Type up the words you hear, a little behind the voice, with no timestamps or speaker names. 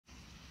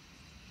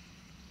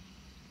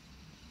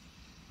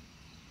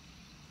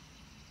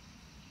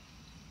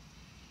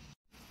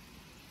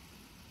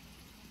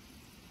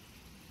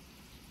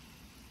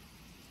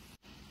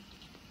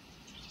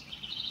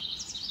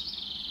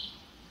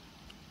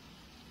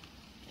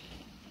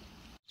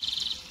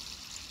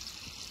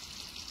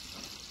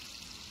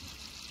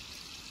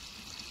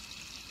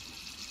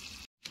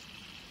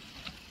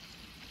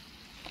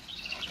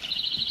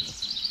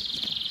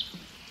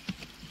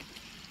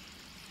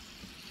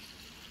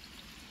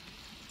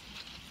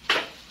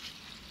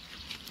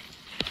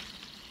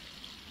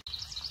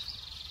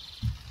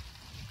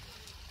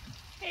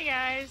Hey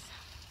guys,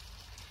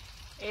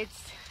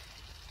 it's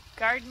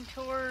garden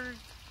tour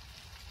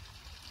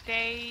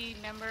day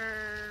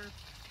number,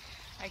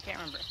 I can't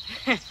remember.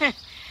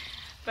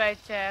 But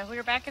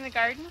we're back in the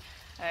garden.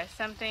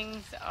 Some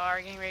things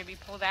are getting ready to be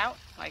pulled out,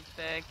 like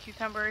the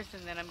cucumbers,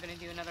 and then I'm going to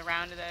do another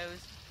round of those.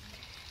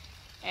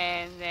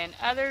 And then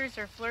others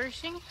are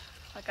flourishing,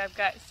 like I've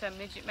got some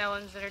midget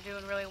melons that are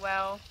doing really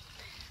well.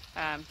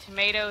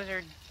 Tomatoes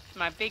are,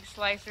 my big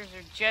slicers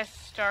are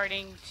just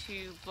starting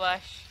to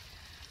blush.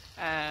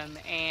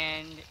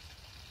 And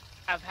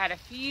I've had a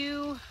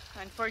few.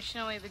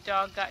 Unfortunately, the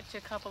dog got to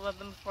a couple of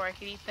them before I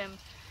could eat them.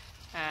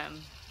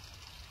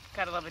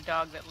 Gotta love a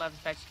dog that loves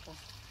vegetables.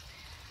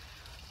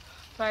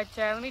 But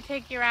let me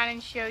take you around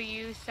and show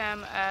you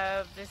some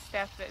of the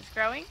stuff that's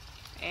growing.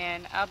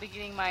 And I'll be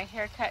getting my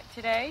hair cut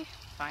today,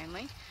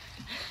 finally.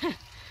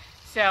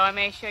 So I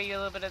may show you a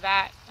little bit of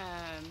that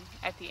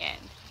at the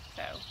end.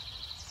 So.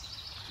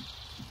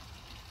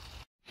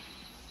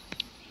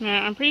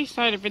 Now, I'm pretty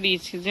excited for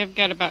these because I've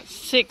got about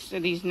 6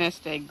 of these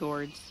nest egg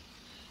gourds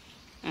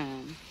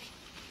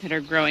that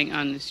are growing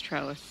on this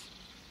trellis.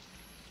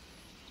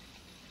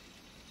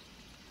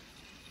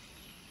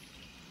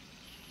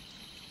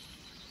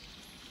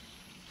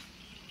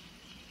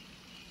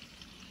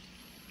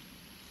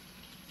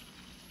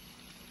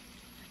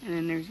 And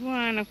then there's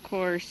one, of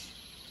course,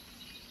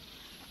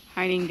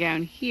 hiding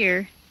down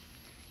here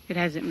that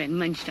hasn't been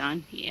munched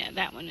on. Yeah,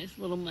 that one is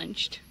a little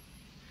munched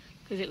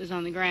because it was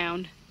on the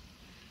ground.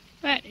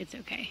 But it's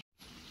okay.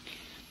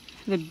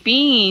 The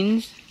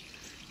beans,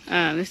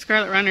 the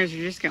scarlet runners are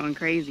just going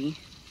crazy.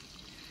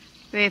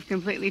 They have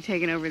completely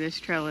taken over this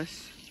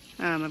trellis.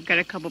 I've got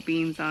a couple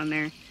beans on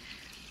there,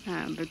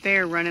 but they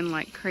are running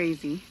like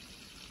crazy.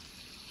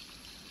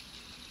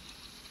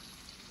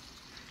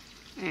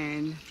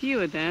 And a few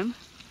of them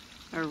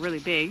are really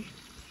big.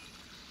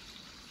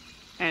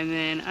 And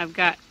then I've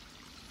got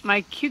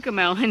my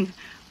cucamelon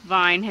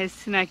vine has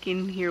snuck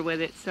in here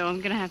with it, so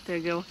I'm gonna have to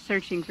go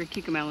searching for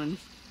cucamelons.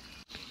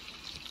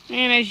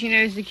 And as you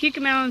notice, the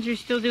cucamelons are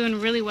still doing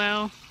really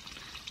well.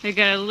 They've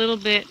got a little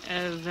bit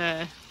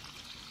of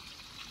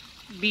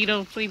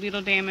flea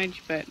beetle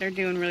damage, but they're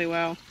doing really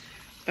well.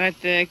 But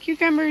the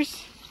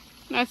cucumbers,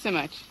 not so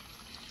much.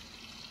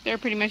 They're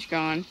pretty much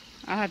gone.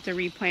 I'll have to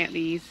replant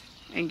these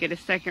and get a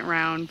second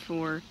round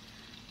for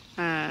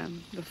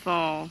the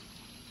fall.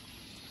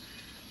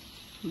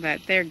 But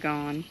they're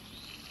gone.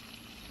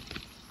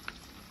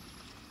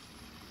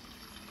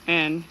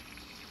 And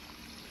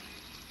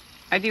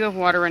I do have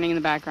water running in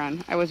the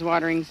background. I was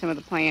watering some of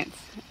the plants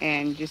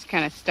and just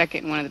kind of stuck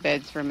it in one of the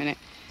beds for a minute.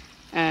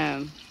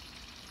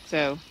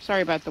 So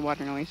sorry about the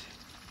water noise.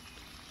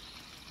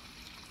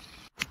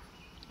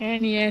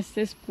 And yes,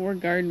 this poor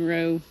garden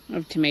row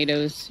of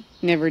tomatoes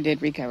never did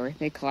recover.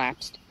 They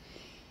collapsed.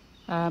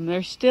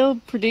 They're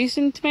still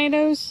producing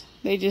tomatoes.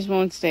 They just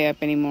won't stay up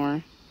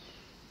anymore.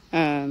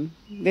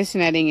 This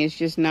netting is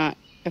just not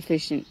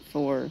efficient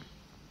for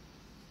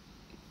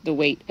the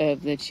weight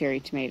of the cherry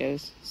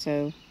tomatoes.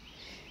 So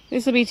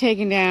this will be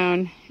taken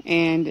down,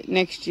 and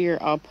next year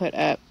I'll put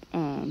up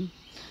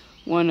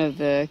one of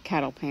the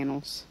cattle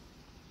panels.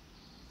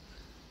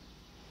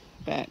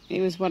 But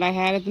it was what I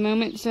had at the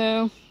moment,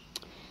 so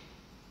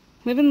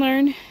live and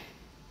learn.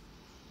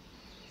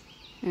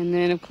 And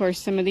then of course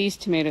some of these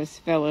tomatoes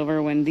fell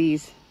over when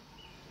these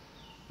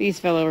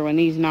fell over when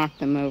these knocked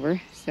them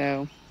over.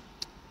 So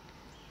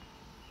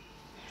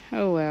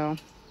oh well.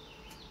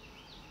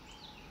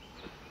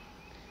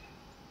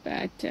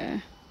 But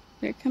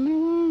they're coming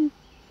along.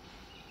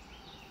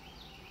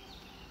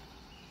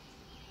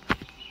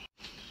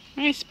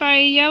 I spy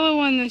a yellow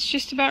one that's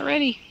just about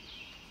ready.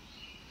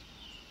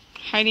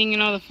 Hiding in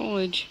all the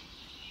foliage.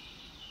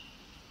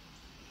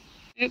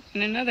 Oop,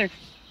 and another.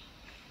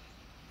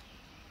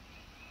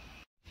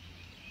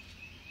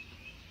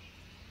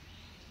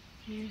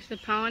 Here's the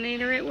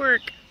pollinator at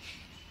work.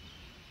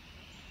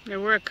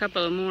 There were a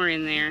couple of more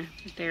in there,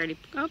 but they already,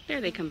 oh,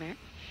 there they come back.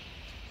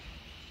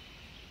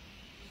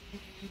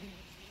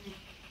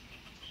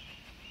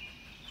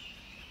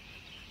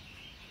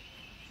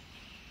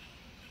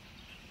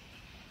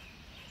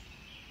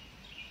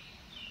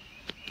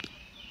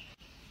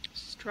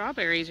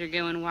 Strawberries are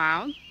going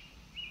wild.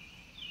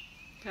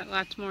 Got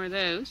lots more of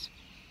those.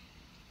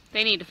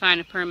 They need to find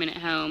a permanent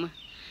home,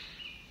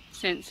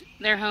 since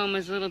their home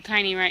is a little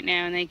tiny right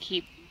now and they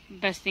keep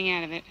busting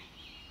out of it.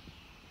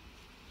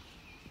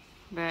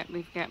 But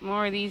we've got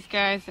more of these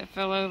guys that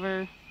fell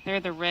over. They're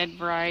the red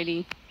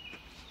variety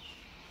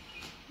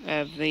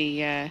of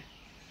the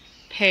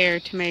pear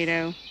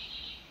tomato.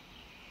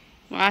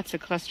 Lots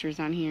of clusters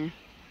on here.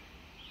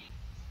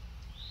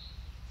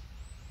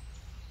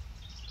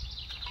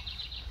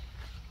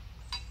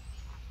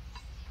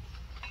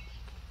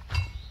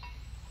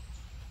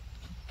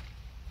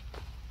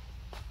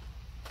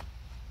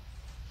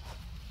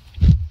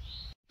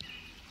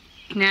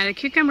 Now the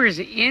cucumbers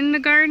in the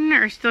garden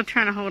are still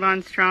trying to hold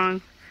on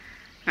strong.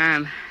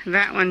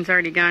 That one's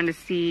already gone to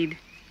seed.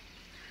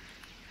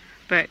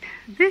 But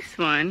this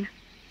one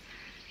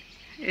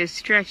is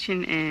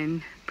stretching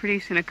and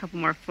producing a couple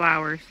more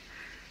flowers.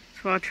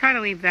 So I'll try to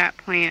leave that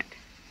plant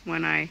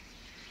when I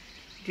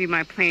do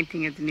my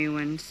planting of the new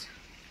ones.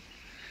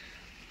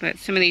 But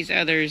some of these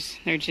others,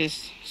 they're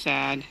just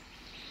sad.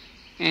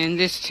 And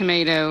this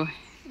tomato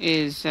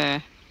is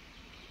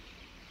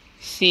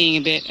seeing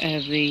a bit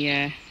of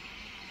the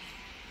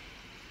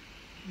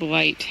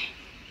blight.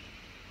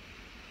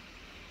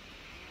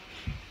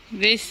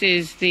 This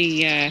is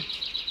the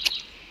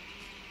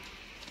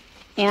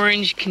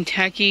orange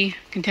Kentucky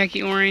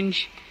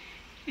orange,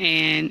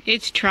 and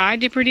it's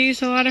tried to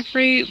produce a lot of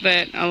fruit,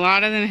 but a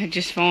lot of them have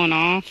just fallen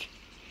off,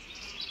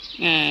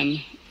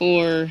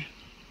 or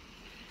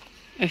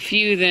a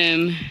few of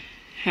them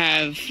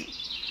have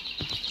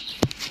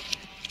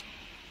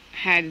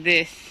had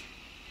this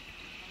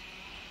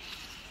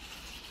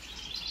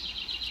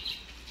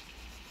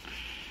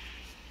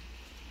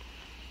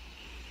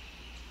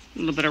a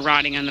little bit of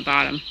rotting on the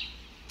bottom.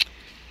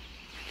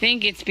 I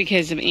think it's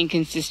because of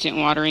inconsistent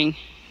watering.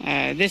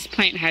 This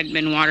plant hadn't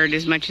been watered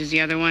as much as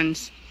the other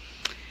ones,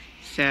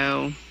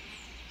 so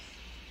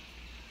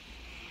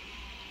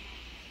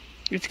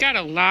it's got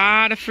a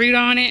lot of fruit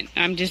on it.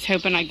 I'm just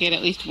hoping I get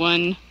at least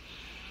one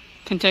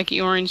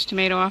Kentucky orange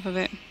tomato off of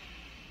it.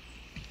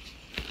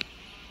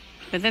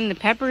 But then the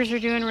peppers are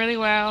doing really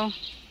well.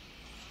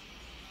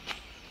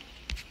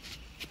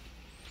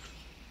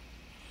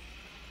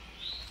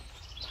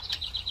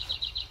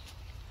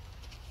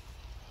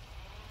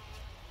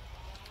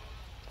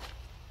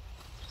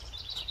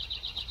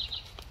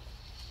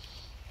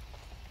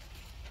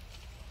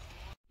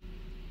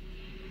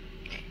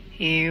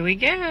 Here we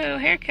go,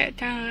 haircut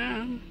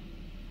time.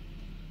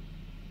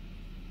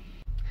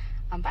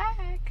 I'm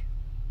back.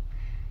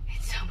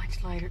 It's so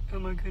much lighter. Oh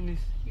my goodness,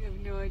 you have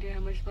no idea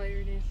how much lighter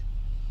it is.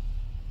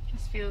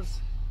 Just feels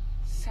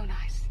so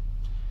nice.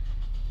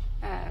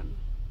 And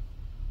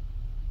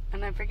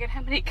I forget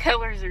how many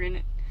colors are in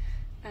it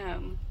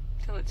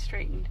till it's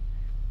straightened.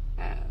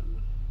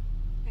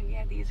 And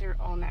yeah, these are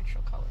all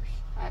natural colors.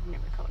 I've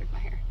never colored my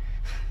hair.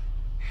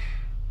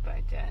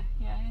 But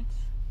yeah, it's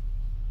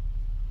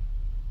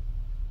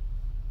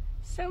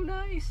so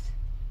nice.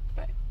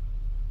 But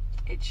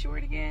it's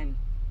short again.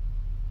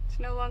 It's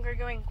no longer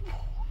going.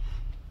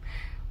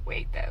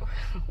 Wait though,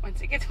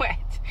 once it gets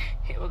wet,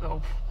 it will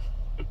go.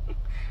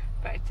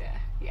 But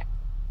yeah,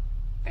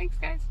 thanks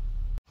guys.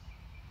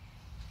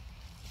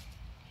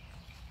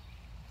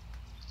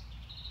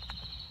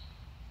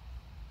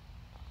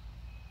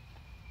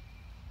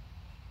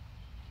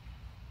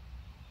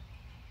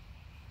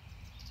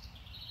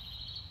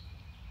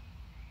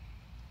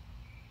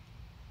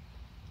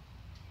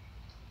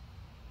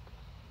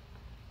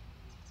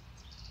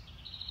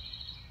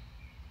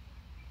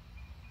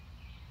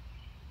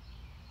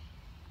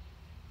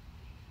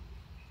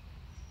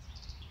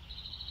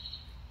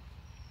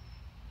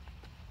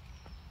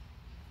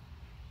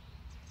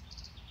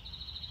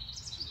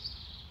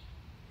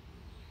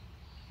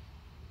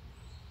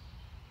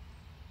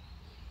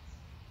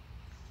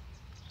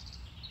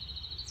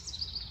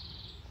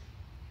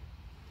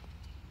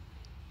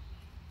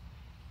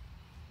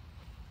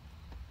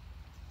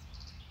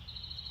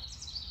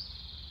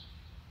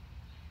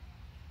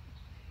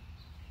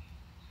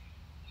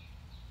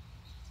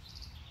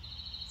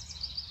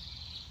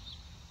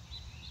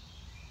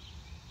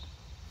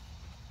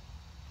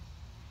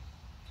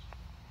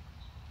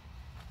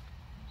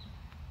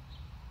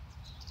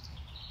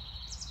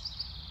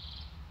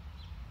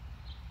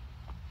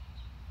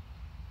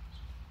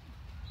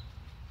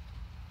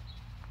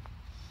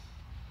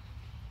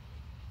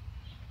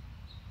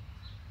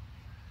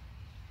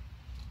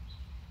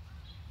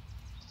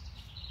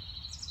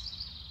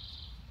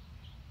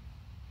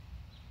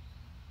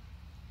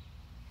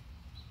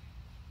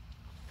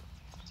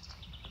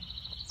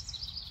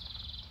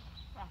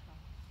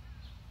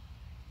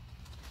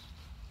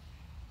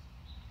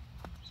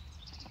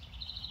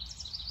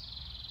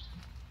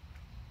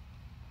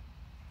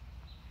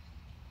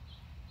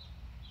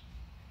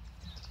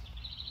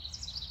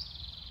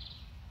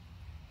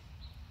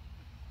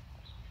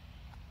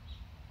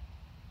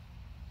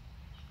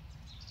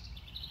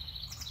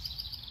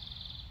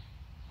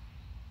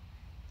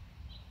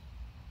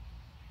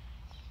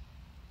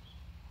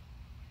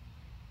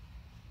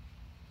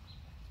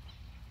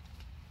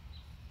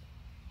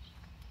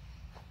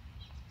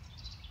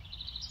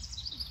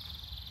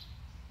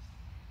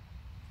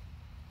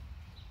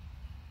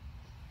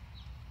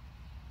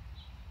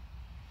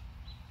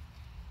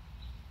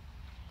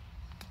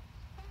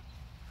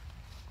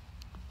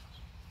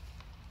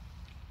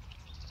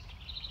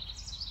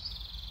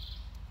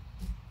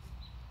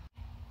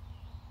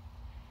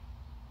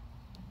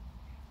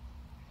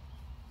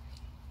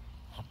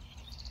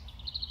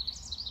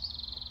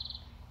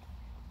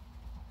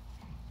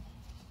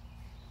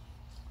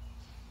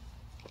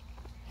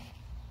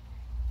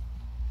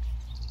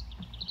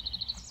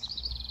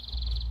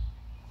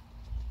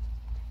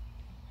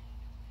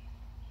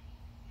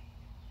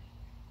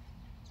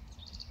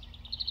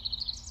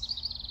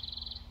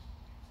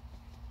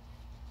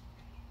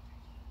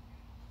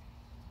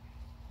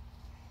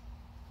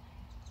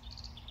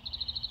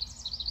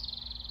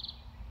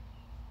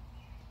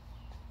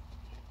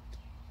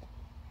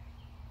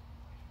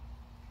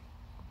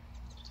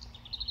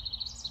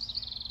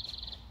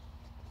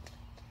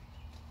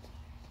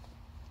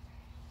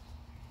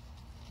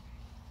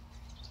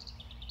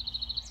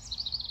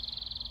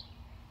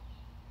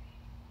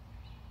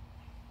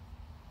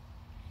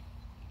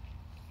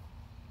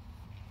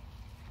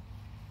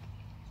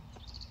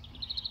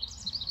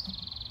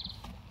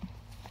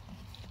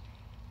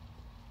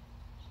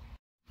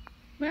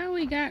 Well,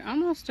 we got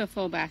almost a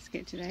full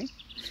basket today.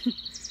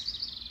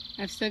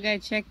 I've still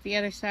got to check the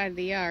other side of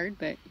the yard,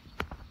 but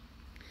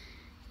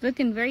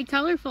looking very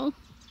colorful.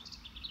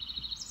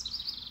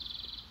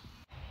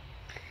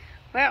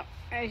 Well,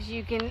 as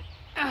you can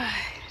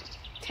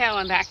tell,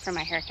 I'm back from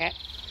my haircut.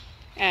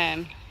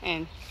 And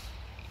I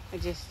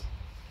just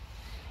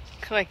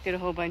collected a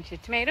whole bunch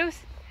of tomatoes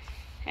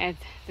and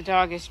the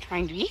dog is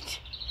trying to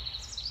eat.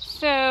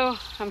 So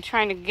I'm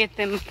trying to get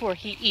them before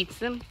he eats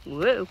them.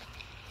 Whoa.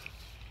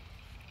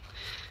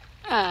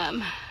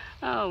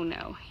 Oh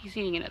no, he's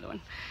eating another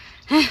one.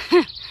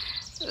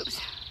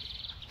 Oops.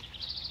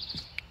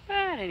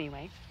 But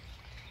anyway,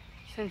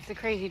 since the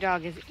crazy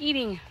dog is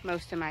eating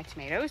most of my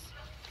tomatoes,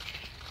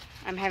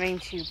 I'm having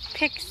to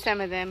pick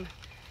some of them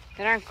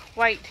that aren't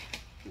quite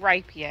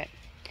ripe yet,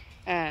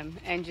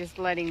 and just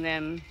letting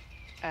them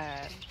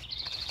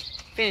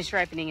finish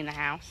ripening in the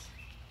house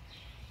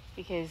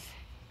because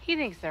he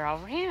thinks they're all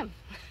for him.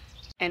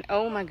 And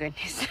oh my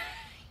goodness,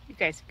 you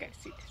guys have got to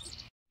see this.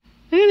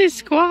 Look at this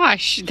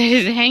squash that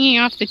is hanging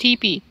off the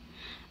teepee.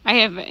 I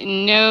have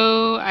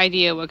no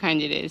idea what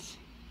kind it is.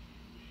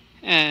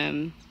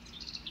 I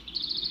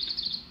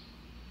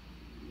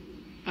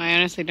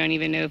honestly don't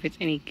even know if it's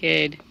any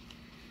good.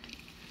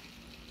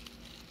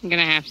 I'm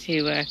gonna have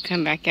to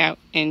come back out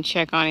and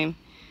check on him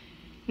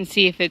and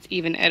see if it's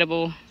even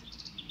edible.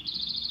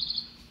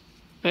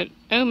 But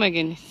oh my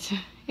goodness,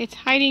 it's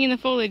hiding in the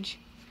foliage.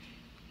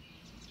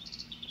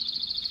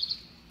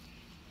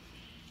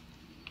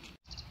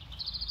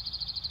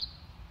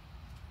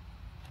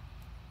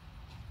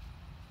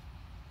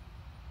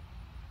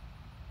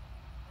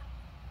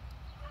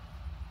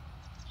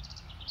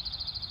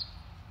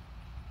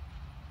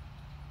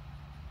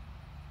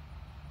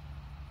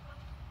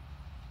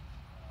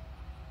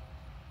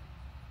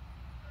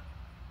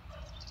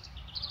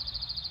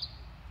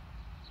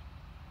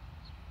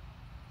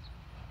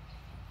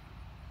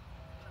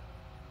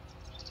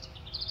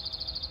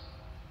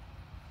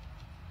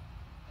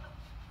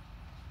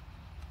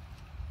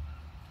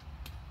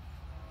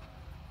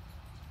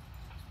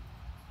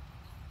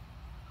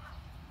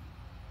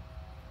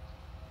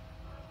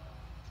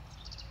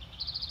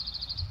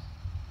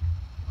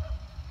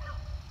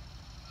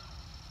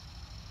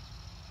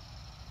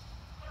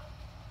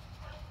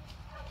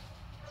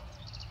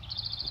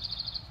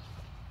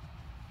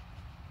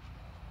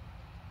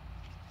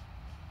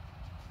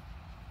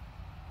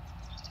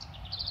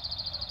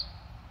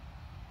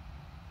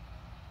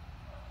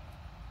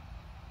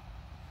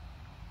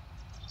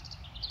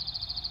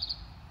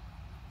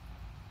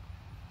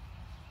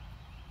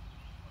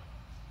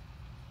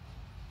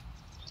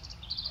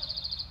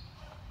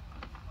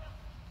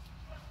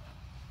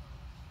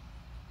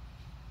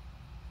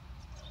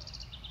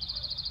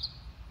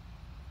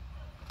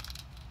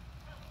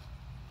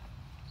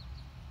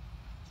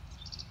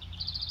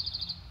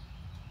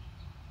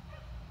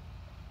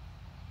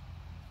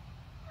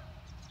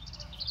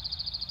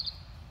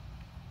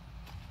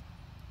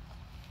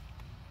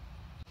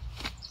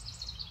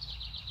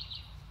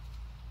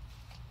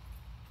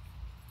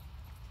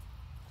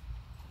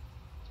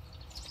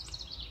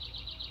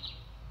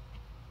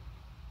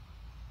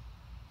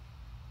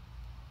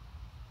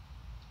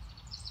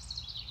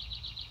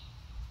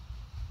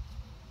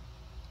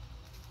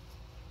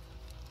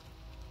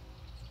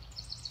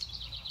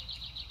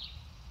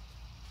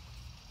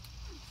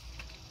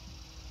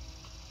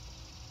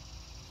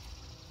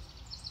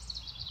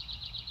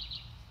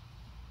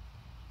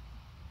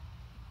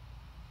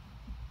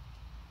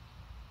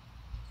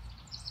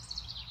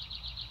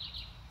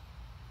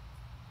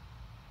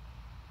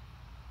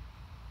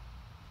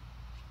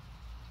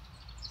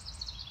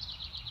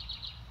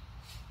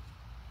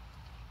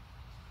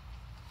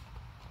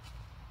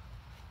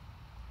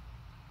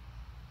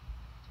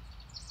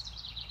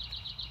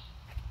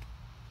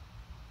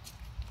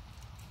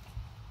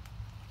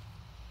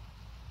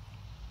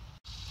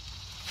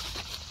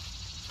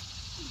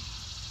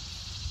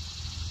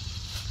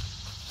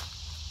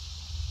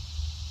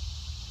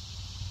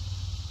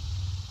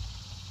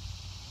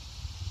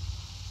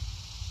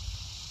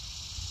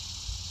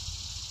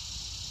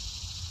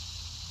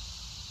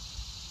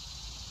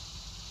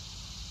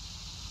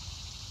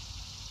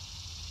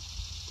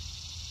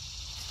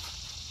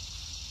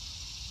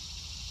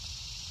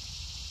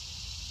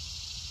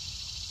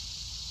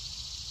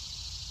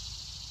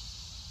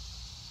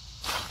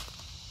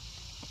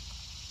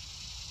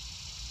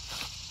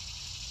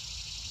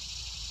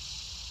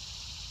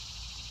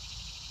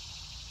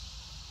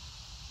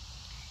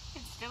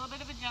 Still a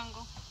bit of a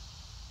jungle,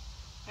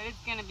 but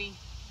it's gonna be,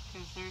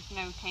 because there's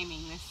no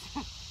taming this.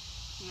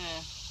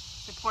 The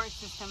support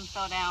system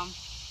fell down,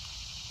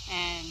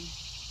 and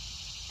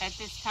at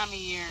this time of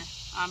year,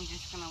 I'm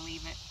just gonna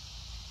leave it.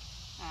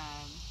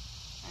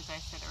 As I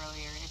said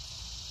earlier,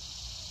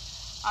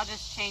 I'll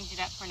just change it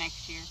up for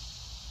next year.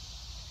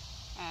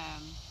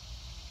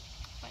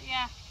 But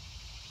yeah.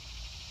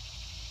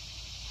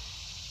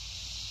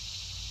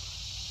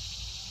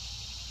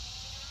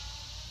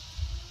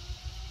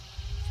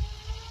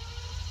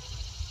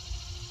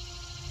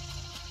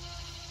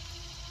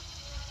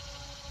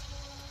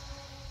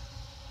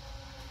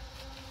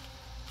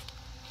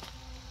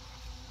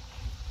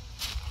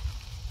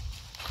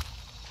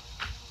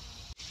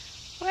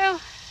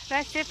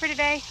 that's it for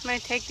today. I'm going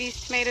to take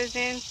these tomatoes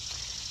in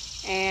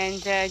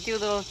and do a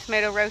little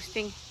tomato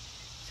roasting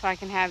so I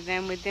can have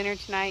them with dinner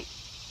tonight.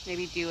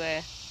 Maybe do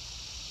a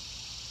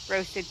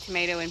roasted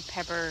tomato and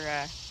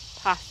pepper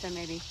pasta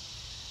maybe.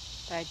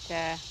 But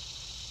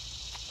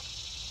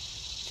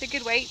it's a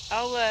good weight.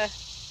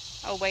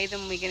 I'll weigh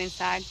them when we get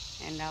inside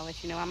and I'll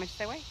let you know how much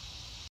they weigh.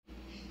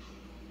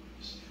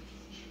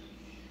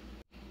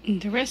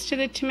 The rest of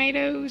the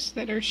tomatoes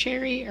that are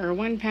cherry are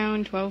 1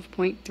 pound,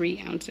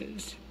 12.3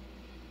 ounces.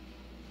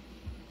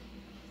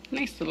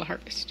 Nice little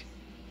harvest.